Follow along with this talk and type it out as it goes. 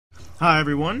Hi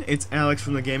everyone, it's Alex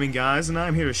from the Gaming Guys, and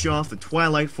I'm here to show off the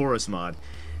Twilight Forest Mod.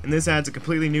 And this adds a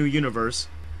completely new universe,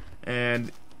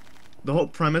 and the whole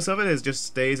premise of it is just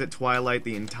stays at Twilight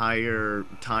the entire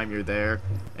time you're there.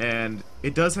 And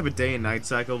it does have a day and night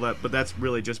cycle, but that's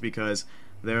really just because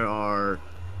there are...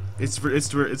 It's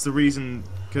the reason,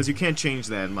 because you can't change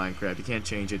that in Minecraft. You can't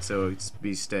change it so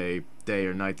stay day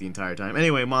or night the entire time.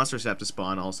 Anyway, monsters have to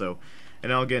spawn also,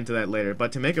 and I'll get into that later.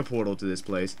 But to make a portal to this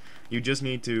place, you just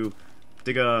need to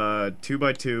dig a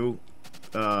 2x2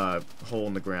 hole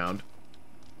in the ground,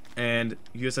 and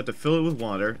you just have to fill it with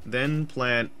water, then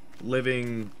plant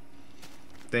living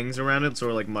things around it, sort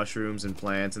of like mushrooms and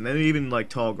plants, and then even like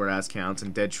tall grass counts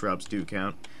and dead shrubs do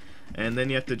count. And then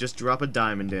you have to just drop a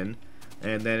diamond in,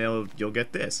 and then you'll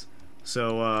get this.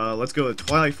 So let's go to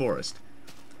Twilight Forest.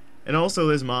 And also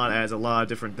this mod adds a lot of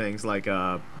different things, like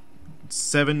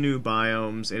 7 new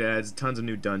biomes. It adds tons of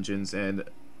new dungeons, and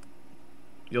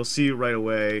you'll see right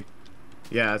away.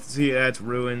 Yeah, see, it adds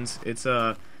ruins. It's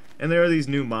and there are these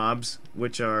new mobs,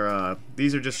 which are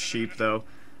these are just sheep though.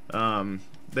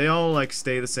 They all like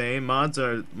stay the same. Mobs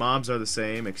are the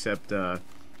same, except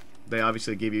they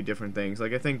obviously give you different things.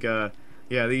 Like I think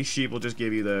yeah, these sheep will just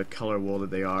give you the color wool that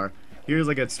they are. Here's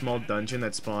like a small dungeon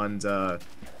that spawns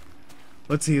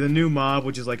let's see, the new mob,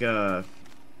 which is like a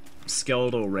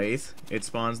skeletal wraith. It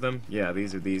spawns them. Yeah,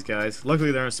 these are these guys.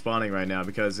 Luckily they aren't spawning right now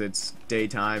because it's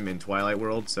daytime in Twilight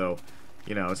World, so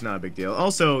you know, it's not a big deal.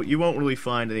 Also, you won't really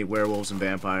find any werewolves and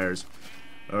vampires,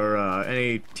 or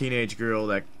any teenage girl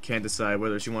that can't decide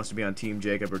whether she wants to be on Team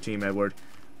Jacob or Team Edward.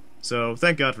 So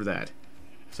thank God for that.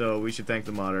 So we should thank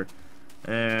the modder.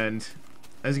 And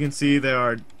as you can see, there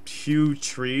are huge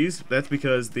trees. That's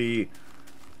because the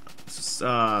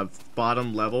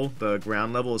bottom level, the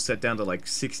ground level, is set down to like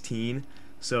 16,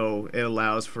 so it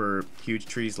allows for huge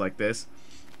trees like this.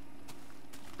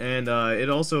 And it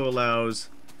also allows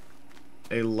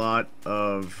a lot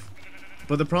of...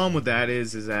 But the problem with that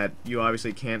is that you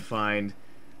obviously can't find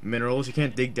minerals. You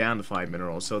can't dig down to find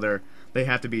minerals, so they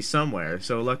have to be somewhere.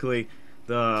 So luckily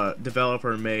the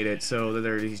developer made it so that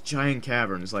there are these giant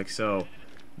caverns like so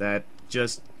that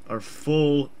just are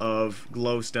full of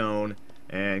glowstone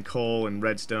and coal and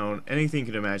redstone, anything you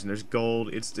can imagine. There's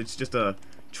gold. It's just a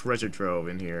treasure trove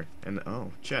in here. And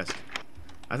oh, chest.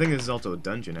 I think this is also a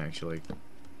dungeon actually.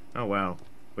 Oh wow.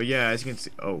 But yeah, as you can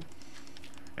see, oh.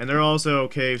 And there are also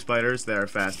cave spiders that are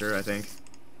faster, I think.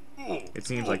 It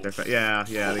seems like they're yeah,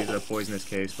 these are poisonous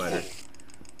cave spiders.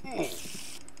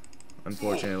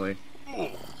 Unfortunately.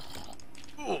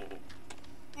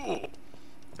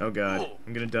 Oh god,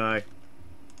 I'm gonna die.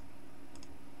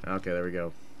 Okay, there we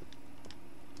go.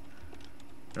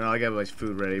 I got my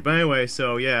food ready. But anyway,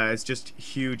 so yeah, it's just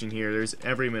huge in here. There's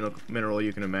every mineral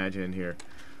you can imagine in here.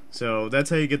 So that's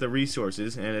how you get the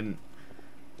resources. And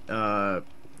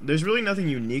there's really nothing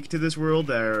unique to this world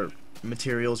that are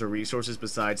materials or resources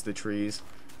besides the trees.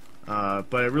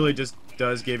 But it really just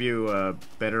does give you a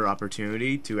better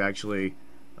opportunity to actually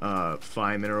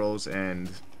find minerals and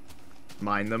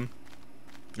mine them.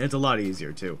 And it's a lot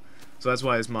easier too. So that's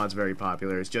why this mod's very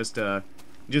popular. It's just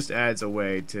adds a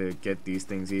way to get these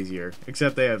things easier.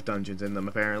 Except they have dungeons in them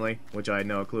apparently, which I had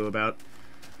no clue about.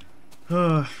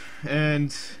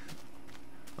 And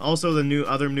also the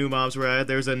other new mobs were added.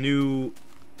 There's the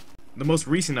most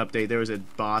recent update, there was a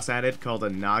boss added called a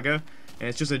Naga, and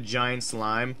it's just a giant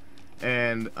slime.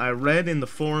 And I read in the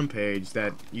forum page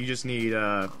that you just need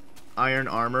iron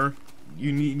armor.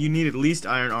 You need at least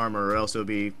iron armor, or else it'll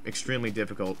be extremely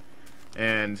difficult.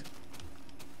 And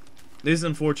this,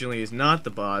 unfortunately, is not the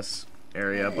boss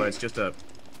area, but it's just a...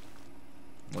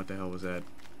 What the hell was that?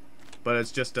 But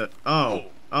it's just a... Oh,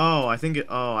 I think it...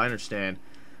 Oh, I understand.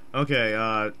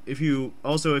 Okay, if you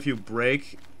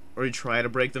break, or you try to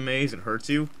break the maze, it hurts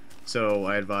you. So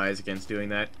I advise against doing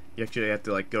that. You actually have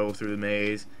to, like, go through the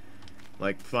maze,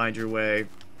 like, find your way.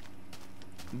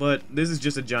 But this is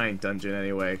just a giant dungeon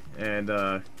anyway, and,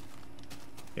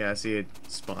 yeah, I see a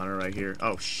spawner right here.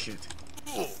 Oh, shit.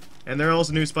 And there are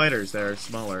also new spiders that are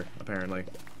smaller, apparently.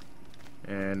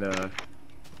 And,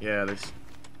 yeah, there's...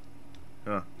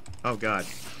 Oh, God.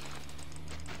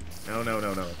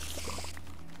 No.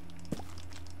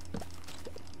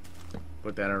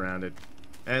 Put that around it.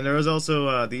 And there was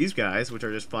also, these guys, which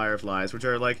are just fireflies, which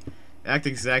are, like, act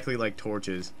exactly like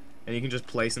torches. And you can just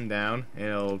place them down, and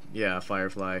it'll... Yeah,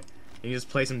 firefly. You can just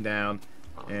place them down,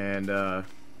 and, I'll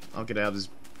get out of this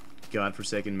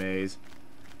godforsaken maze.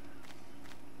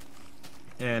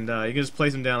 And you can just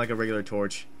place them down like a regular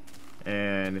torch,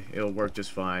 and it'll work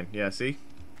just fine. Yeah, see?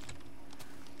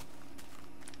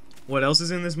 What else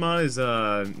is in this mod is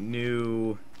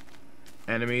new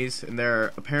enemies, and there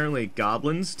are apparently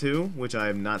goblins too, which I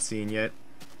have not seen yet.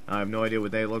 I have no idea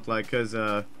what they look like, because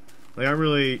the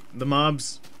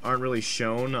mobs aren't really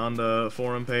shown on the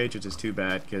forum page, which is too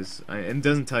bad, because it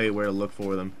doesn't tell you where to look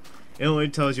for them. It only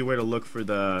tells you where to look for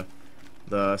the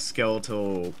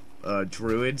skeletal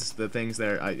druids, the things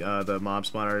that the mob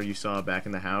spawner you saw back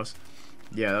in the house.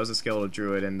 Yeah, that was a skeletal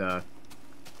druid, and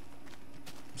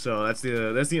so that's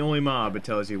the only mob it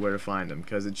tells you where to find them,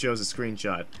 because it shows a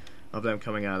screenshot of them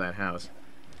coming out of that house.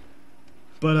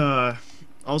 But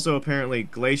also apparently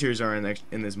glaciers are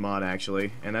in this mod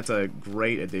actually, and that's a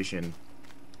great addition,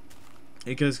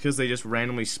 because they just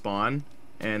randomly spawn,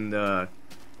 and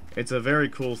it's a very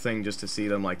cool thing just to see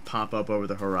them like pop up over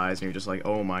the horizon. You're just like,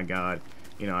 oh my god,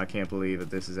 you know, I can't believe that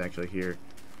this is actually here.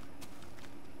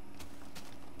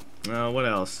 What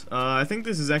else? I think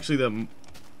this is actually the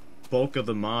bulk of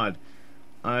the mod.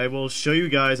 I will show you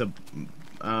guys if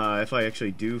I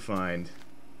actually do find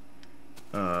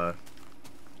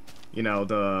you know,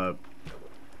 the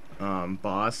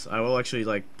boss. I will actually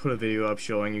like put a video up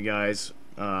showing you guys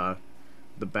the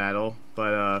battle,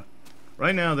 but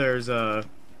right now there's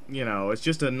you know, it's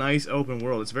just a nice open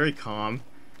world. It's very calm.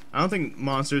 I don't think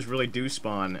monsters really do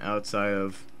spawn outside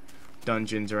of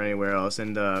dungeons or anywhere else,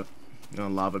 and you know,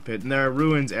 lava pit, and there are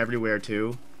ruins everywhere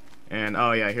too. And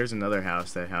oh yeah, here's another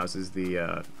house that houses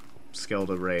the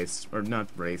skeletal wraiths, or not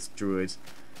wraiths, druids,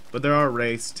 but there are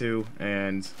wraiths too,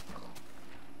 and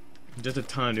just a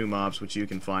ton of new mobs which you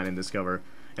can find and discover.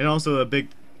 And also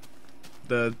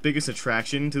the biggest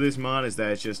attraction to this mod is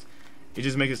that it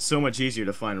just makes it so much easier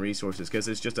to find resources, because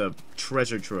it's just a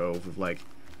treasure trove of, like,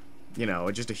 you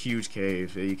know, just a huge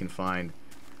cave that you can find.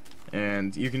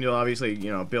 And you can obviously,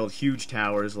 you know, build huge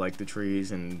towers like the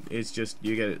trees, and it's just,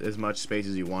 you get as much space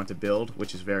as you want to build,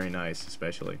 which is very nice,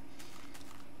 especially.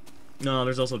 No,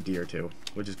 there's also deer too,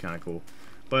 which is kind of cool.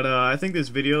 But I think this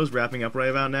video is wrapping up right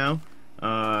about now.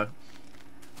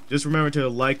 Just remember to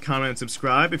like, comment, and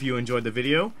subscribe if you enjoyed the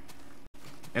video,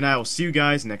 and I will see you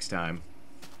guys next time.